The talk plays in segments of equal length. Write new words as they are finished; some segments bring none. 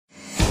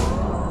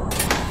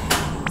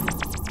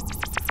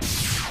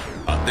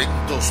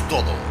Atentos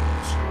todos,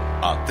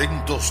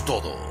 atentos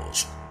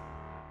todos.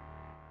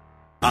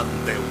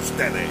 Ante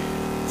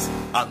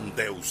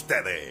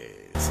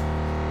ustedes.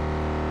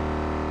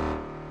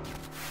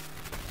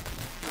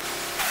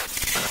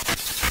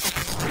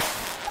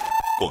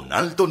 Con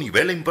alto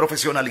nivel en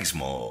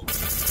profesionalismo.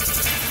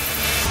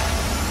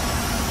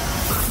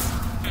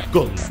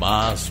 Con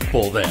más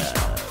poder.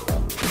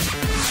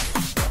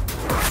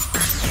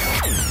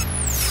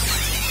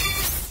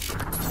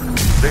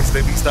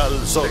 Desde Vista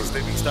al Sol.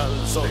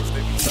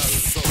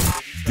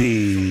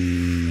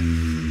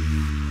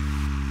 Distraxion.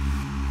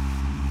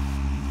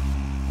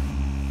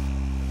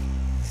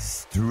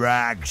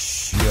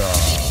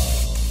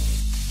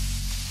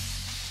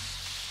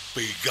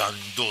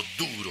 Pegando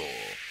duro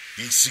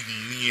y sin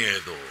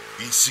miedo.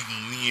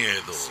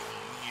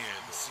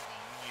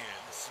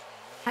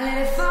 I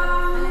let it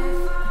fall,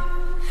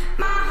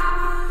 my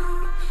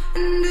heart,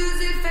 and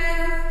as it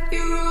fell,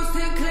 you rose to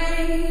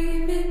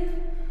claim it.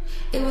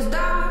 It was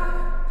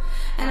dark,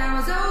 and I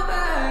was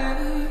over,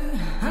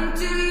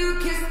 until you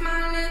kissed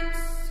my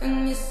lips,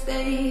 and you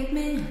saved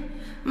me.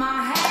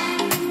 My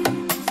hands,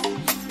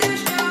 they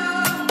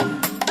show,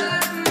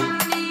 but my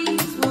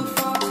knees will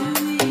fall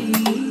to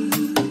you.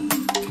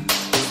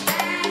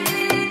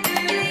 Standing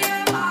in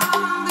your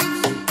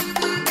arms,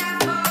 with that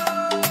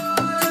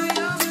fall to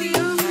your feet.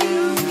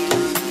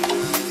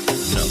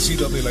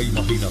 Nacida de la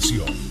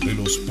imaginación de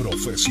los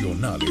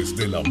profesionales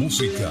de la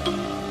música.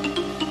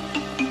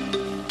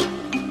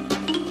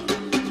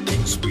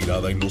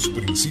 Inspirada en los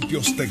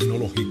principios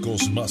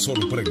tecnológicos más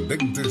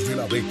sorprendentes de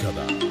la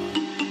década.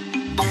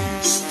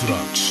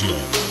 Distraxion.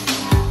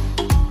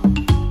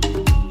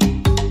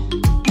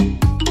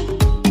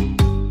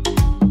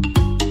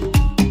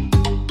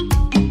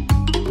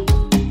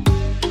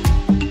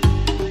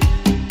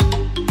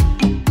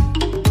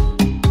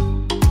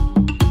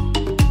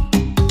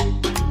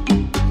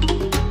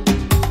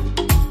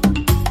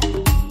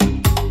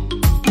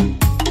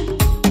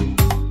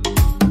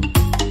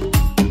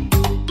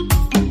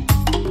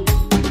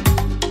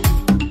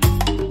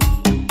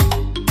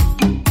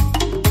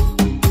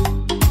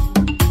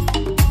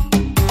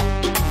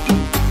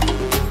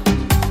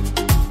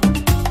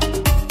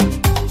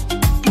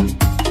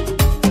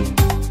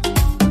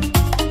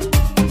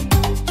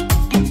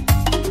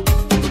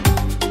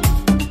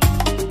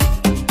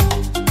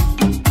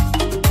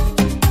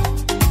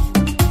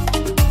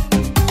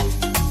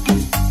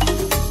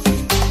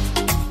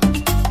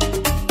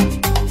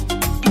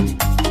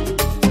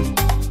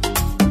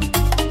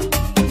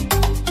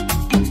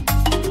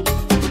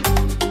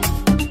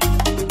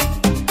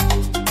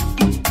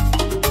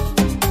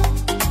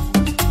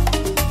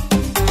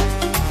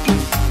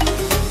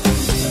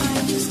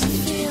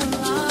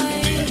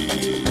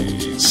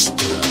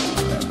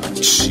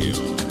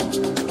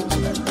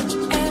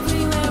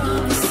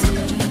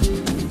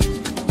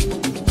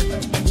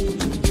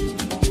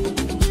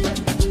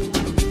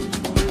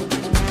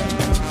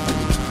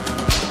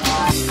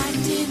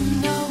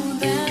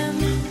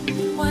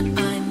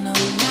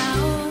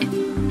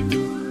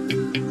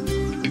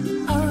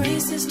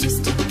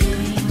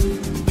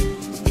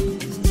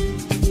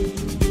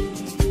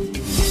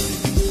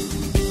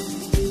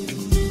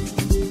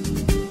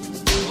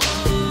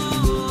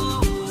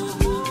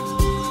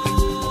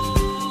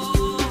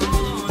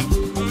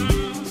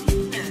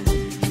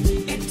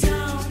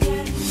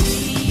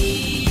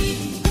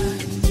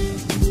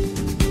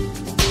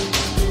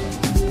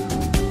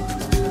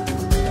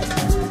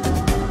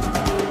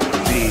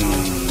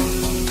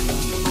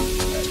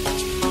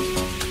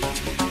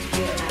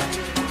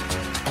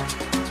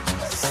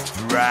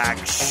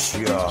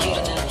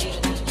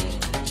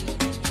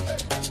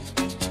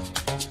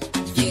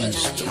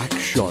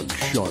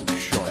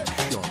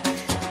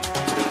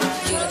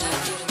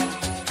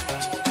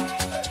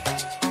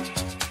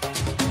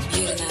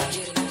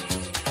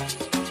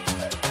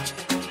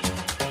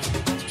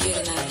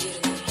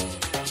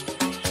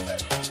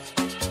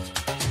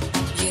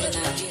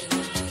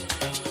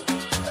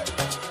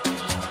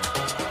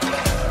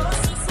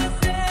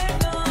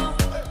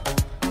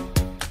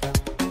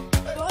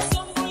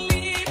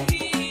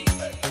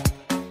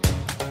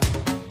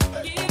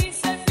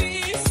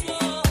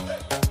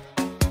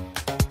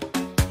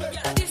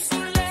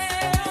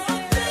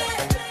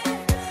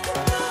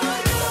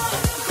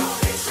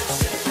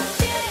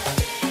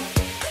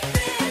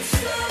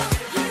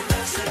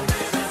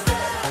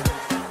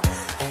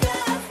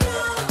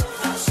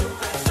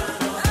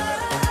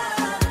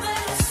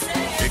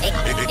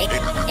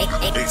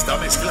 Está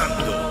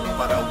mezclando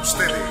para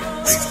ustedes.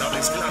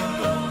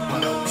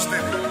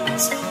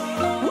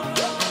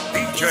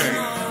 DJ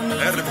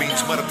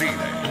Ermys Martinez.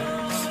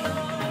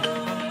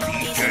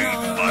 DJ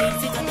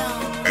Marco.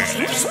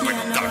 El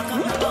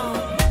espectáculo.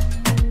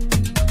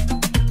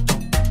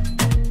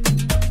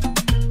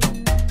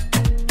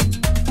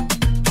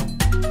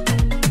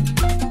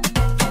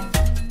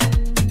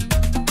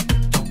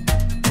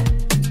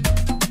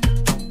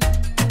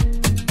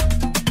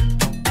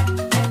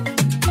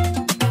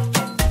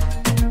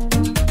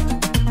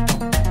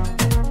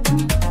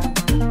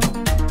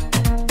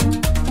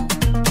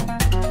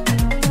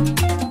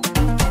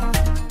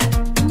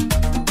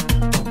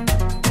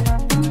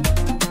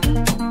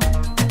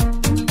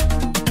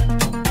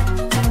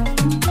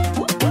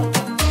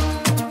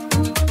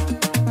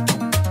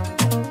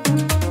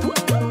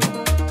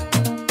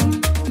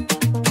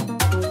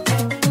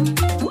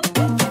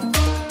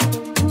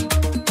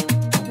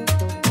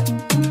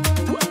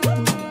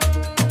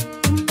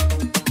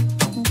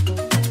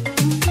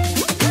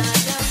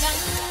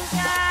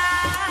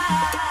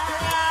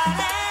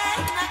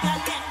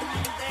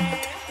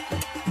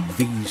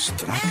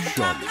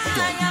 Distraxion.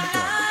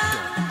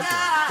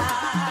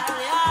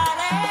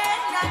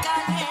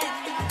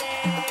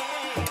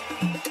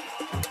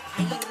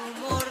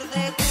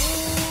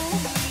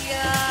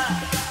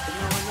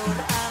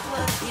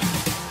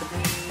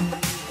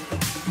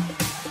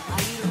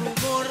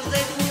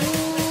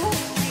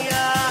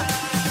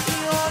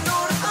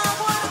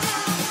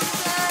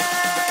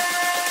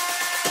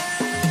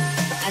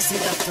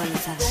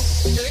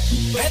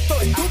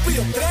 Estos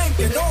estúpidos creen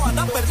que no van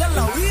a perder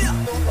la vida.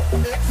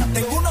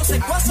 Tengo unos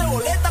secuaces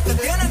boletas que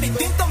tienen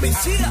instinto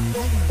homicida.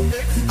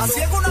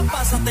 Así en una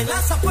pasa te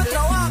lanza, pues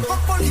trabaja con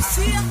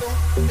policía.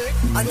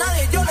 A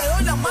nadie yo le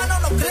doy la mano,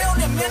 no creo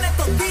ni en mí en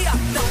estos días.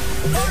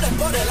 No le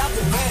pone el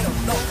agujero,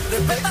 no,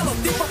 respeta a los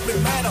tipos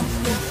primero.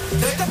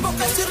 ¿Crees que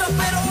porque soy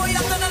rapero voy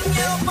a tener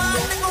miedo para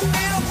darte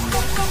conmigo?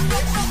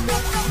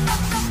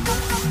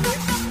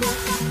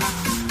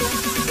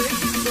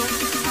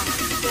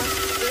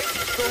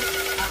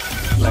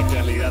 La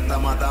calidad está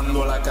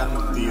matando la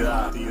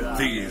cantidad.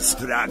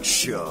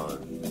 Distraction.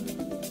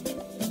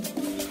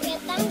 ¿Qué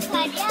tan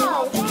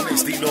callado? Un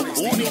estilo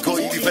único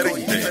y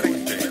diferente.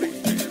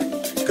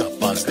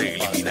 Capaz de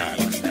eliminar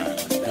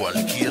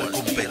cualquier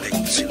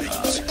competencia.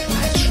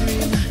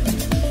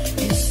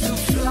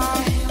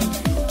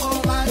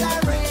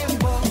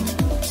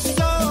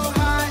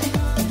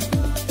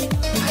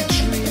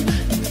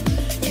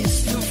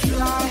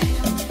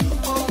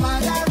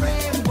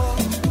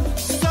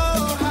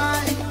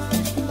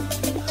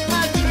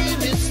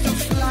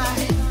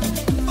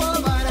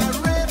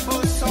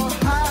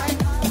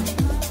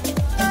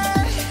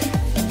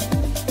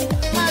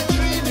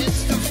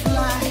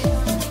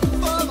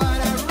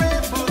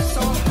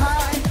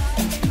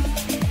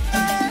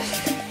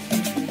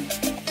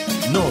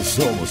 No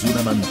somos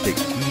una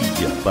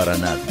mantequilla para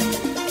nadie.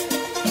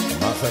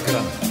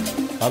 Masacrando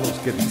a los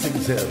que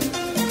dicen ser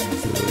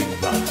mis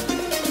rivales.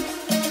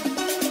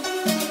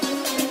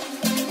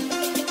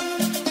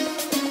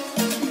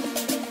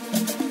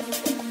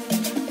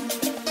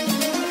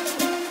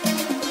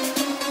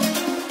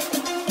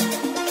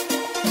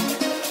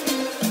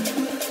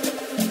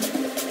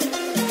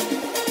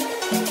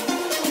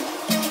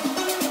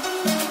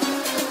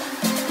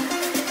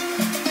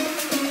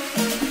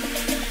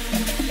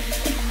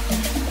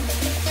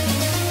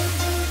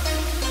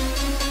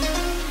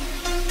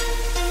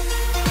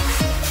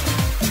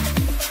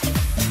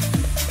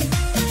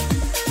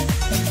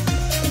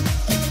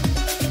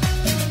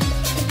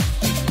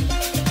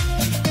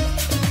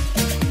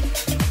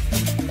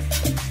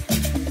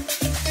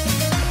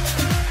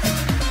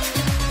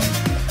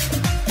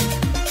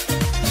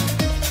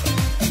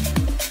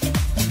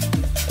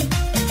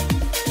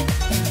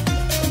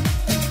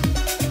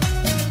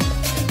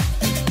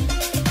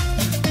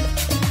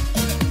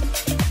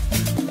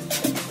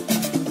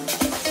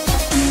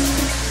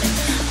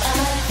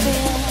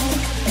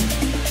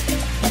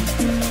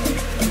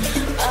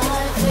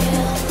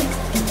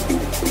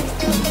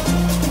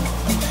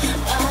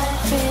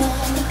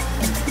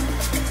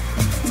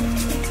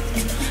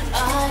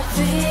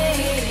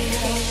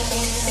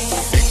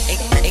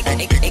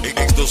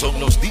 Estos son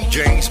los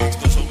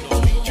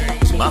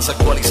DJs más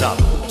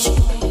actualizados.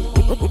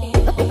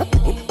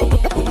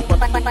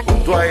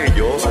 Junto a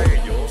ellos,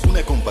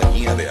 una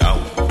compañía de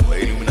audio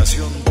e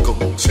iluminación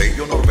con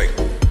sello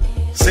noruego.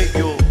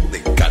 Sello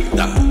de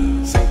calidad.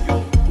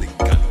 Sello de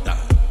calidad.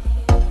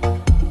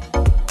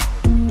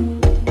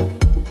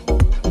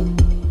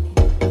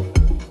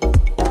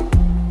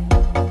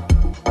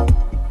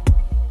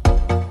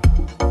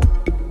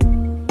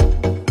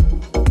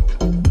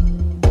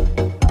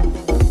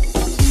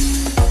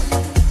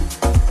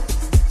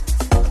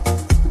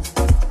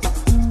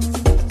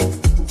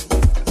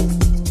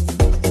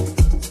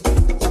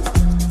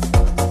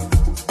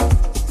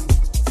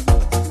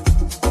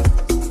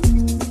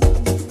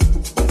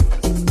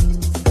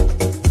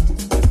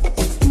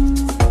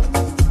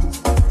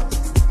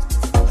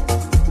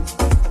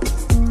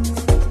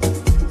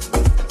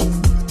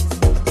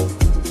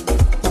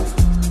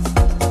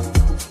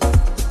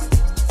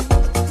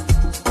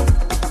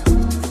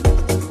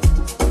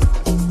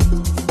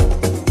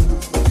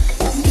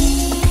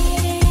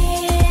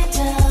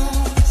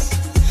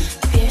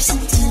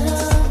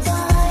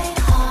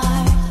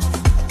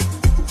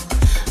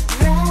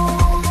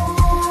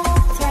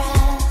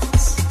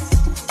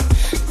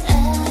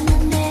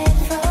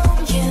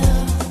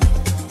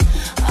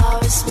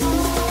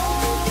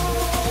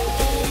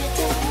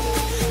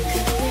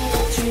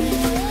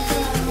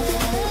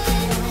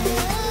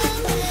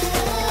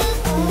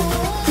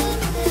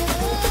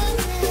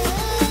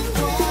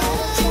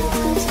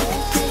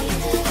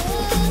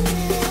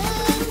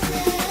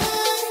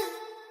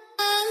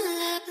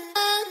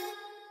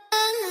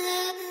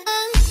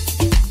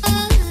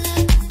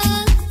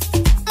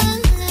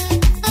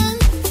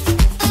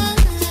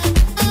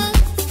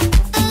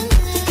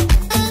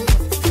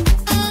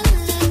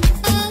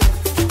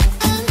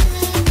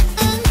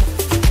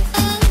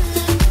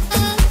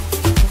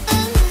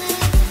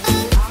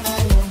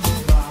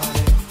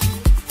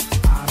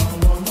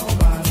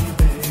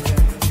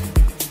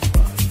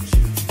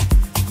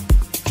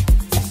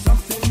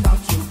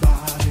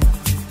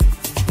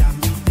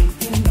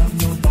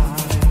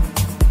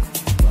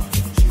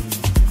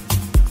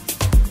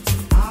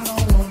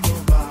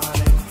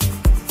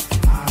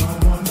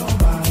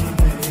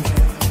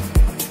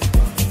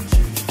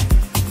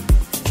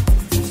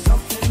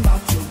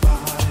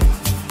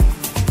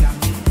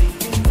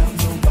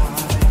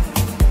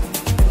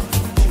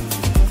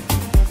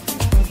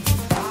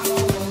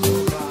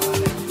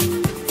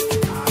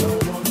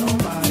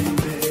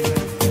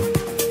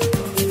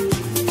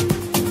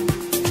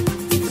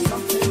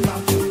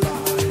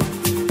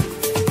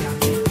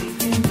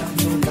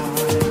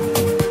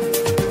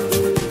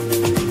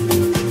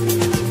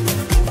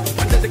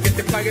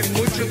 paguen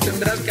mucho,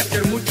 tendrás que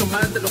hacer mucho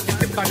más de lo que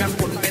te pagan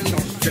por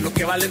menos, de lo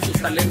que valen tus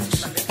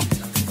talentos.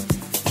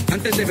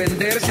 Antes de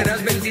vender,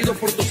 serás vendido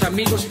por tus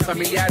amigos y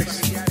familiares.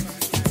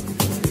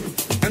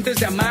 Antes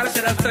de amar,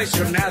 serás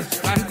traicionado.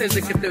 Antes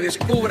de que te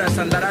descubras,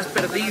 andarás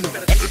perdido.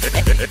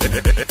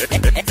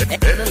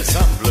 En el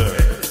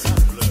sampler,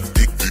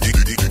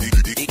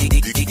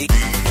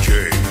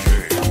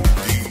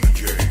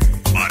 DJ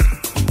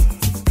Marco.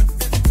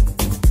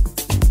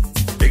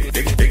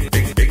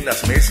 En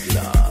las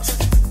mezclas,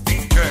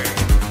 DJ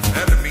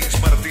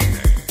Ermys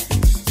Martinez.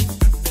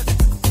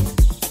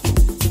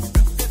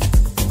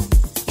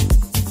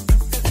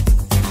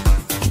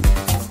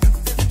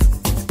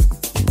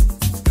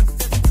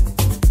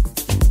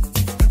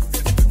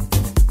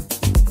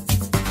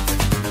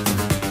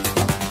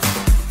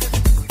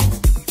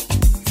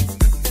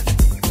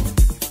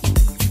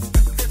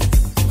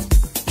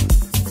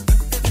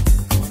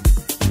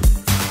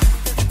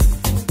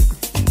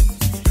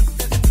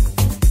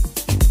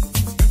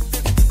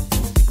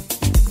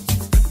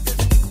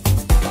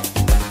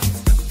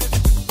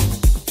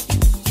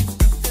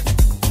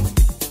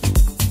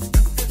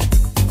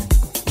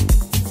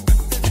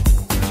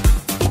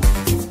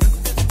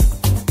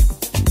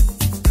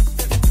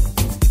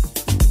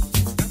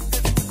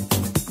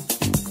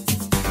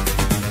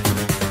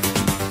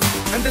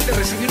 Antes de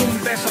recibir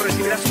un beso,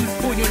 recibirás un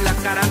puño en la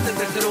cara. Antes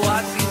de ser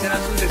oasis, serás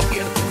un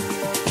desierto.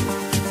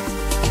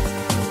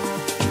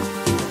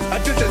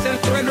 Antes de ser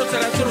trueno,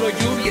 serás solo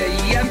lluvia.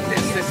 Y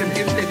antes de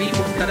sentirte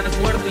vivo, estarás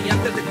muerto. Y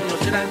antes de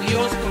conocer a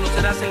Dios,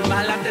 conocerás el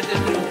mal. Antes de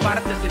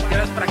triunfar, te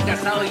sentirás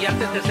fracasado. Y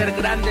antes de ser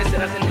grande,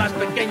 serás el más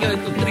pequeño de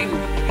tu tribu.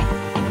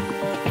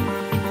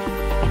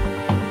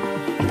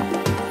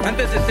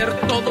 Antes de ser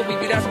todo,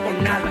 vivirás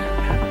con nada.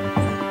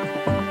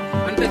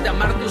 Antes de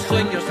amar tus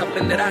sueños,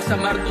 aprenderás a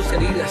amar tus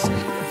heridas.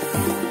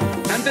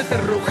 Antes de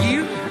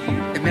rugir,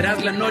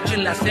 temerás la noche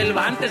en la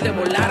selva. Antes de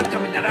volar,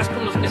 caminarás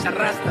con los que se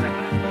arrastran.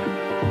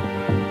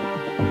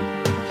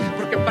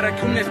 Porque para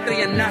que una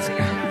estrella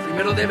nazca,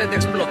 primero debe de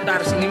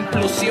explotar. Sin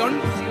implosión,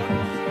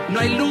 no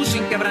hay luz.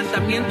 Sin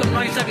quebrantamiento, no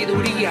hay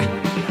sabiduría.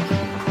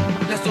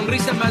 La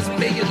sonrisa más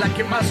bella es la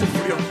que más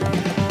sufrió.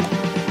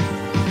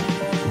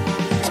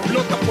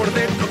 Explota por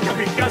dentro,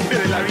 kamikaze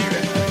de la vida.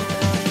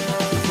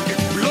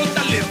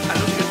 Explótales a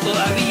los que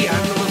todavía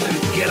no nos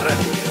entierran,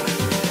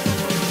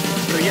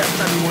 pero ya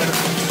están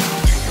muertos.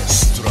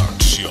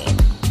 Distraxion.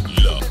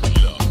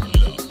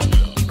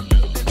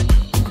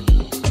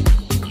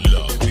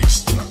 La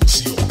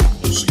distracción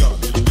musical.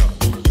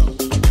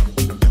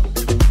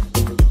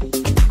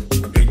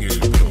 En el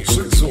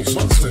proceso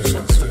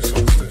master.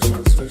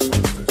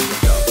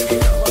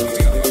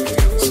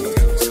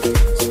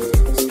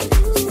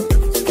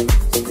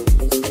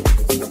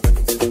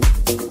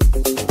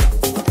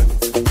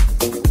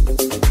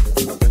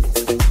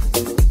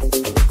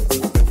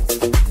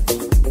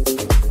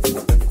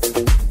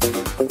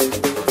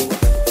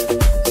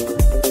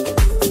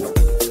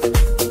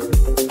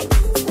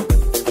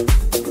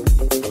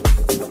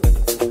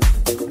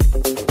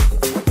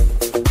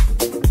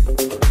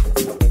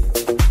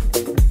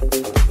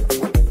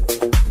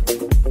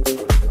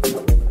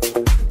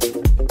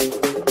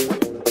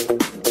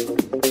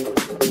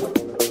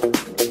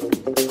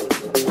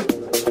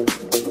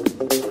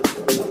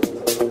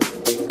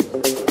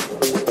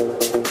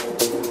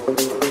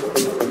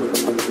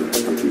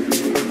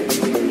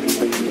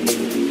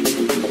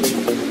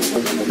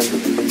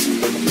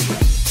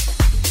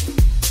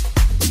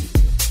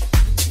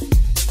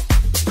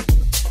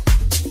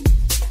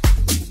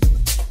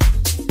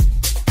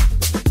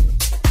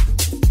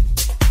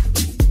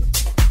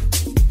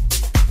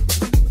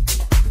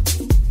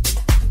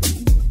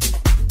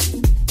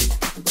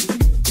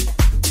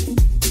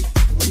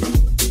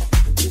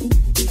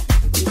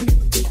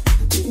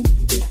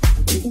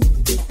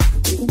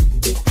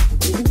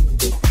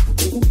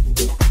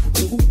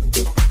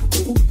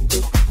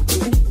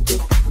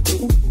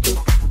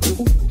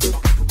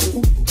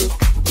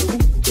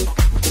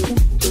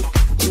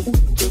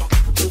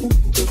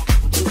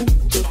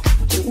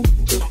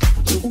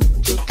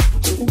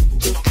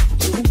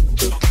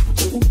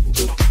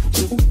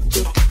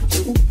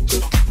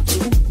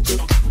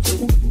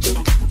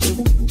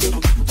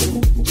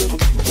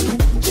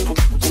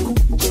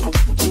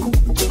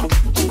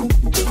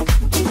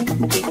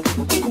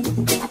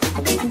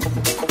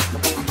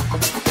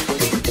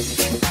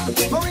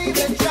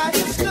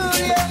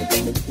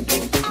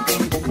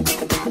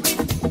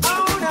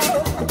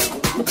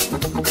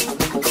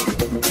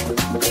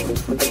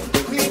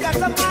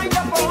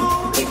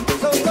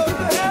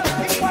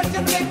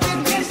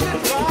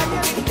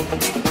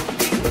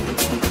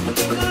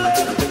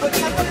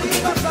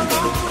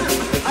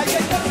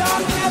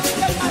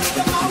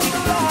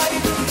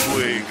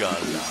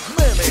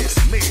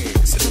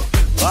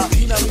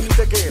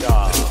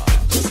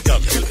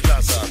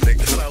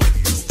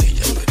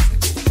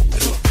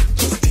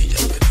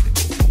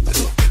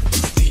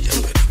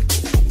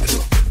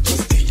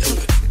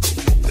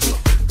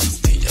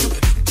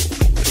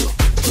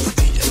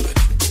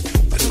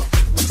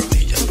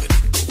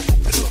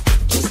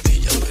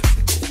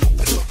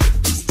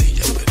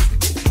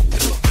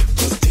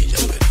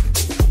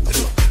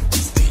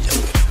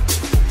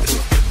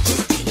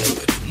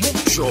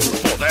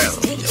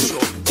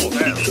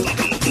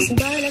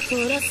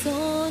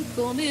 corazón,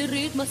 con mi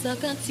ritmo esa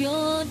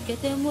canción que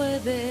te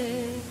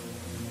mueve,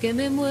 que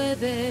me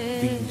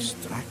mueve.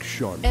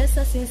 Distraxion.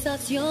 Esa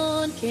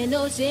sensación que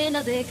nos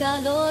llena de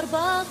calor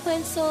bajo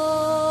el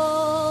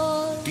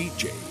sol.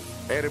 DJ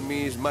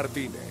Ermys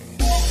Martinez.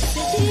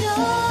 Sentirás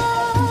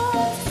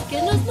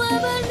que nos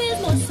mueve el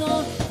mismo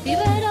son y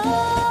verás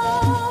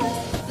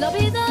la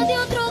vida de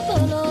otro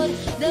color,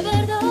 de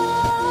verdad.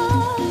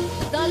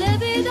 Dale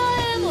vida,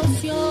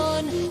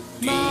 emoción,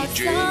 más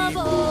DJ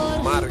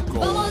sabor. Marcos.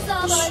 Vamos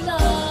a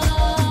bailar.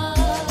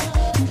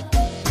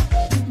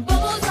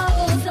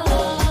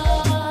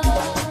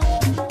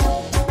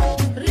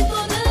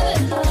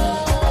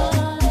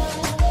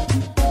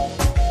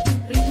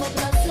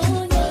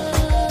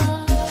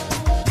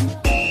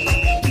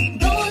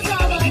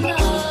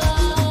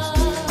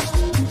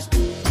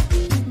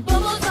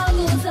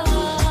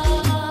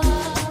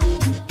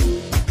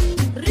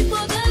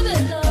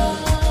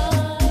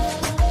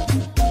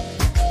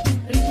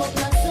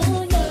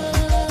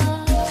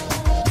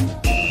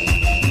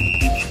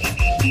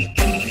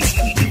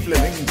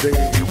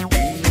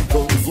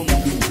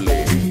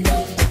 Inconfundible.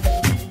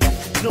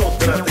 No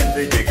traten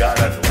de llegar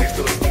a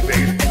nuestros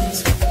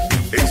niveles.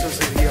 Eso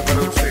sería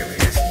para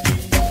ustedes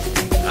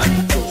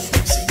acto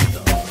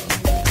suicida.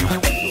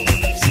 Acto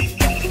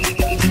suicida.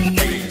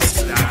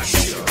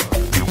 Distraxion.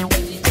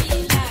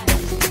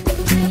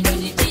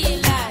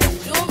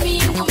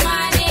 Domingo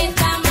mane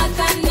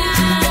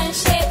tamatanan,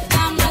 shit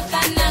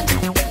tamatanan,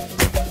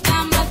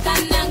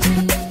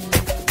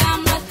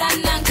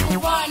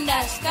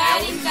 kurondas,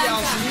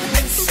 karikaka.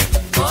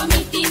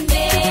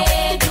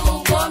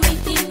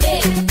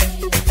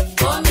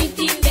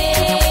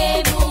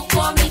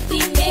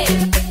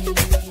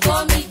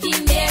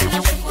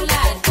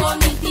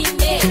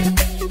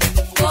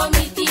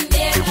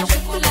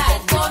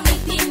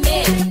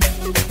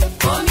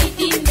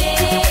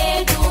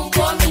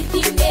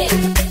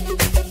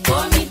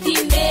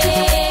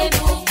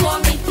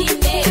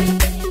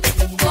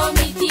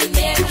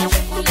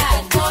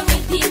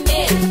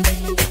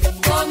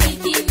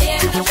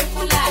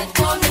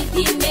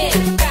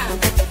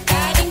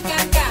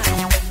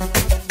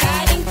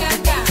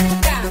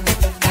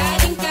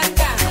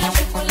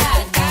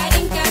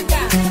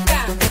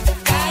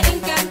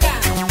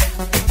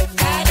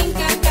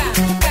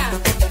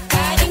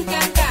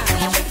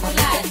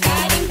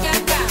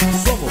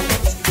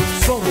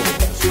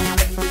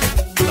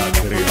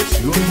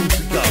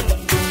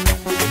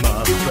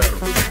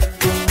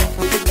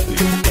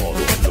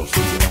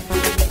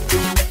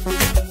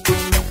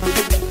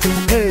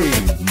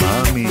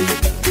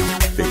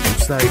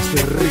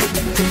 Este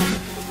ritmo.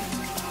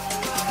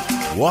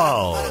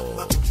 ¡Wow!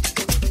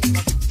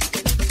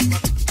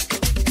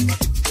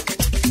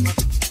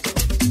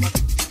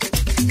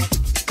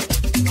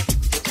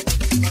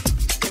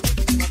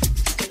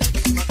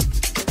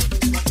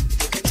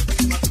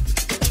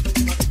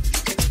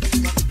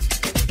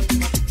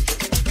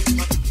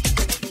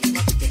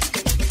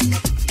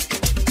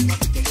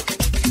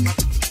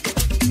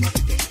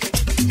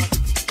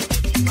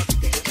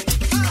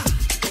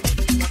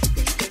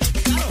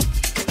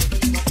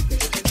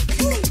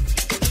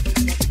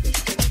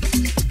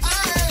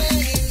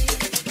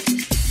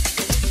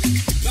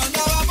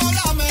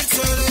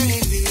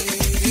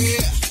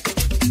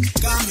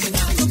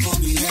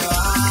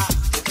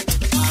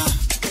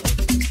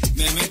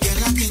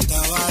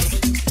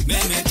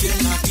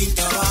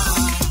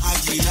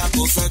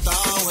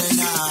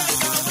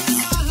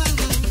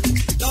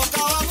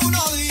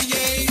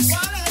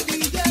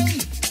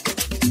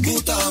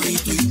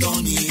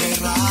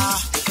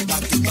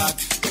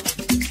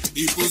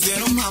 Y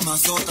pusieron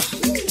mamazota,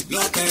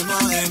 los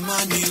temas de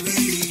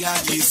Maniví, y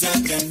allí se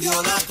prendió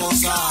la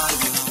cosa.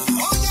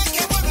 Oye,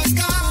 qué bueno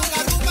está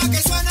la rumba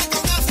que suena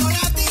con Afro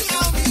latina.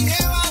 Mi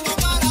jeva no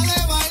para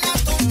de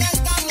bailar, ¿dónde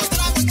están los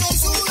tragos? Estoy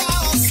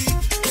sudado, sí.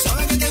 Tú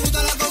sabes que te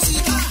gusta la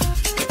cosita,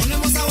 le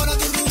ponemos sabor a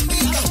tu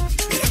rumbita.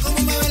 Mira cómo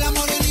me ve la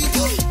morenita,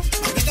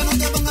 ahorita no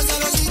te pongas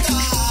celosita.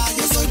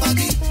 Yo soy pa'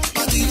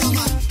 ti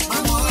nomás,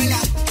 vamos a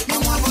bailar,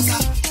 vamos a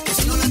gozar. Que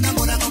si no la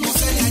tambora como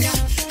se le allá.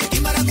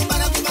 Quimbara,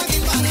 cumbara, cumbara,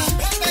 quimbara.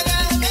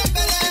 Deja.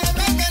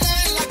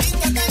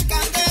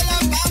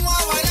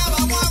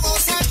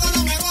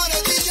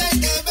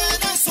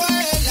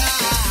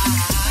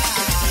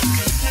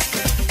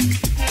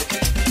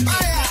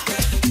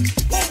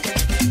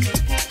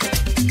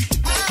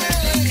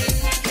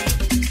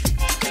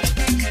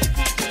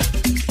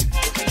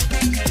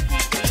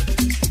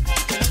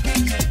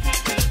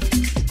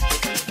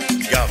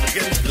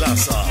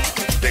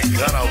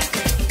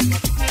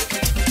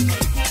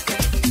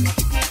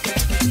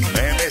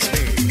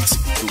 Ermys,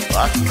 tu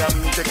máquina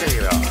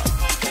mintequera.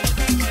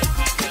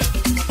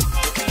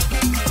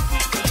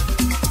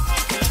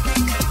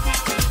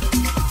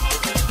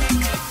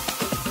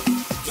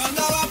 Yo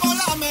andaba por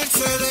la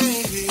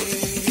Mercedes,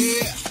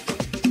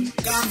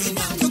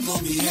 caminando con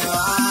mi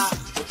jeva.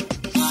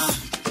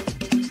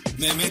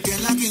 Me metí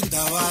en la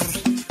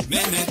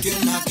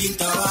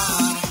quinta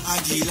bar,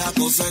 allí la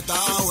cosa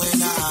estaba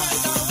buena.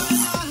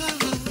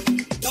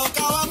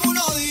 Tocaban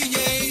unos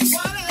DJs,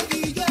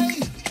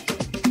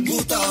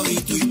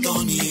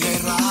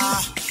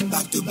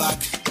 back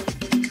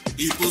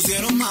y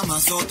pusieron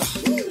mamazota.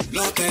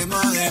 Los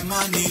temas de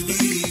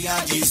Manibí,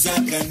 allí se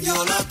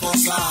prendió la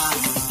cosa.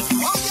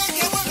 Oye,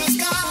 qué bueno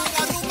está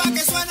la rumba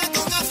que suena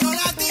con Afro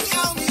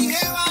latinado. Mi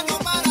jeva no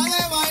para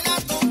de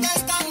bailar. ¿Dónde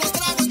están los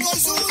tragos? Estoy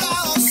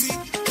sudado, sí.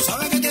 Tú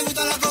sabes que te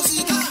gusta la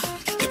cosita.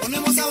 Le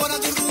ponemos sabor a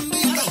tu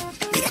rumbita.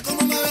 Mira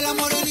cómo me ve la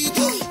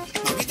morenita.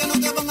 Mamita, no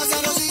te pongas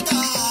celosita.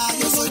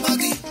 Yo soy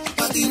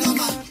pa' ti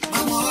nomás.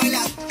 Vamos a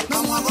bailar,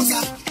 vamos a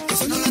gozar. Que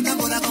suena la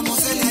tambora como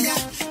se le allá.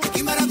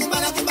 Quimbara,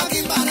 cumbara, cumba,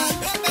 quimbara.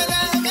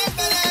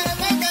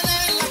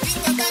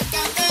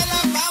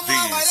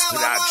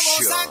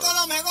 Distraxion. Con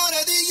los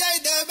mejores DJs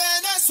de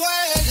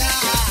Venezuela.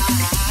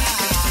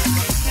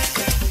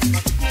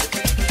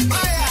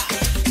 Vaya.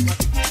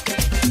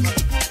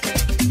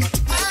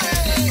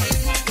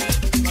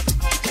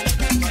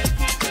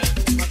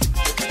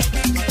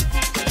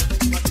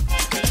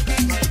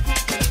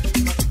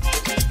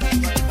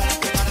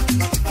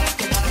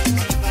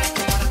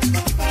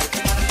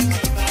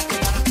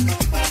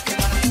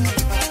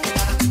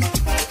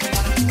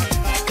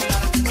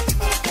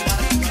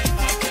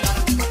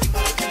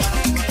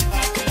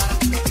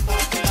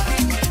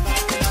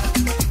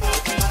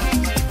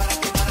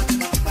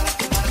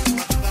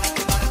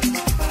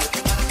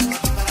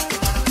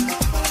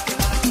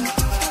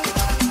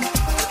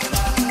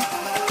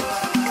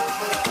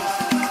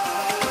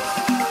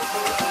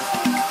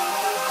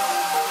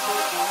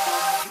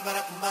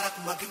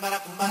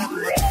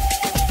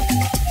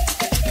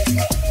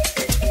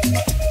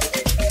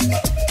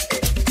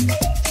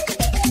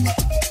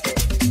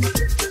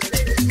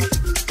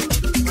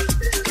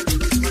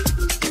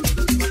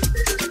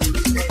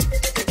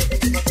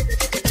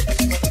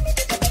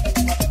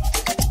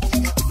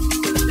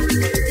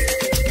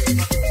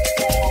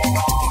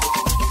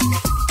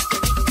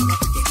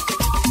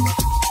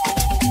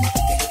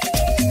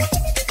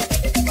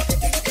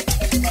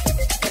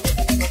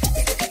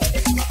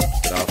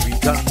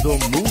 Traficando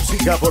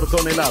música por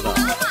tonelada.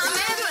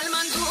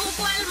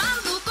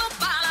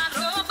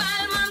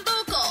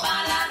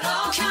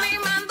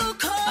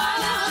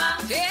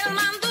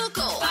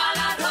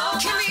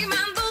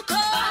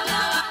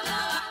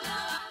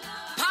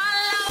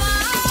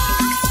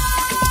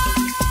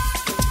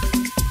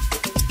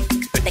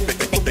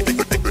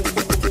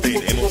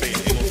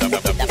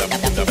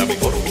 La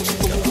mejor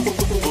música,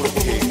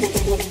 porque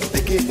 ¿de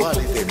qué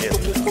vale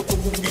tenerla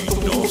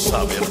y no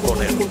saber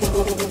ponerla?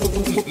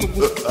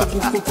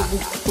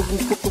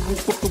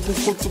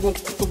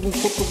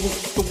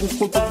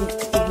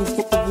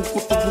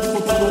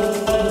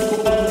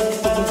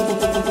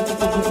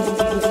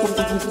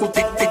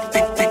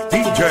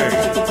 DJ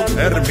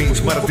Ermys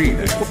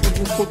Martinez.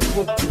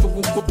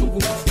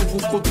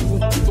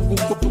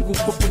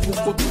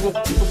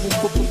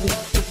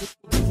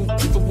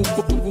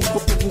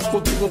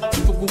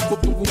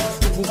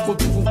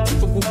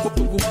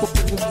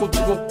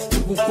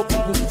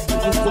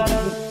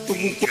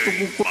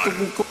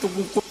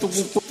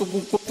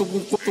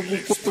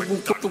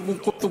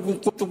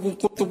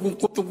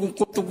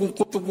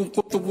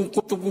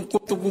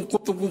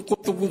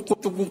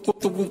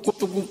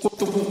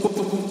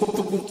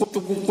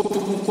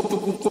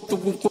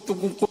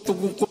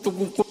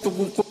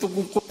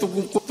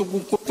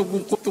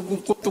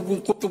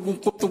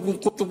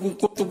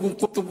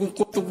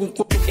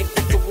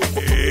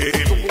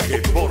 El que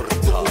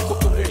porta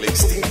el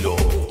estilo,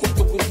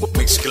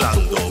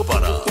 mezclando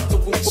para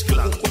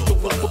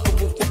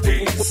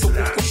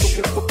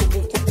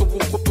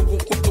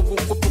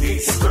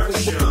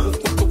Distraxion.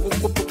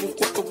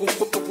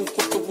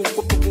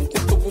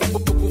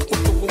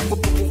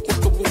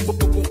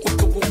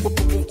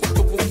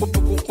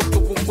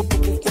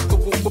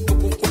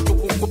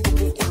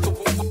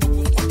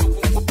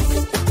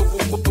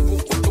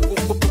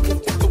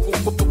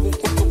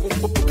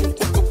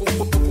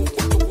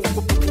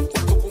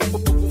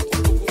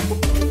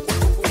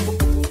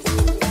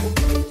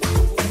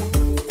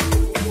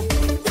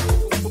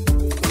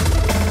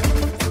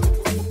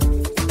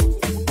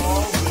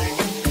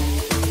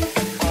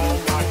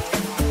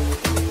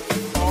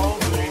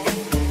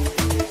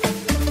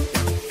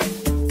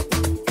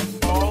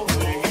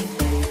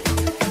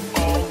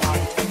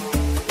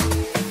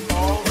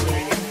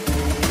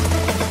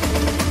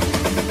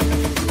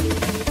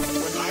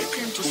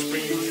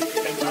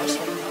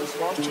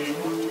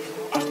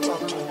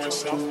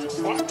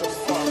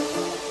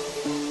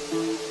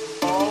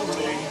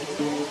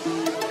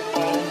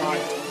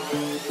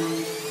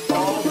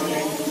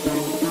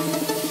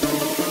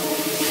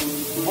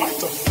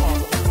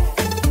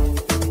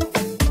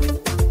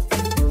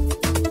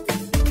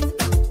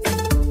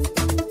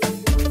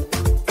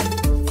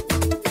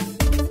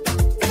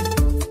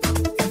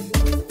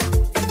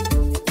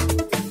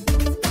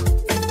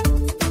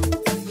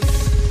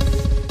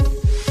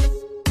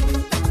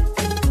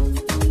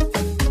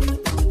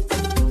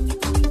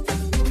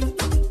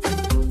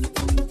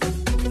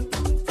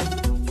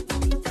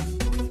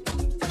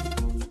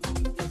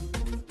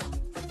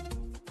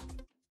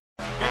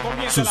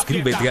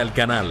 Suscríbete al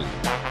canal,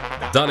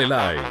 dale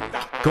like,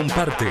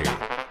 comparte,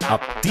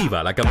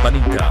 activa la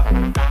campanita.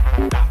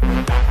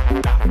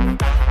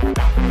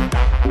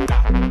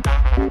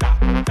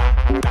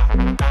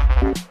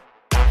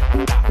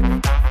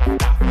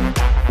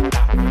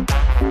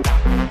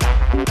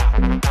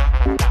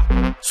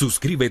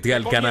 Suscríbete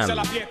al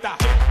canal.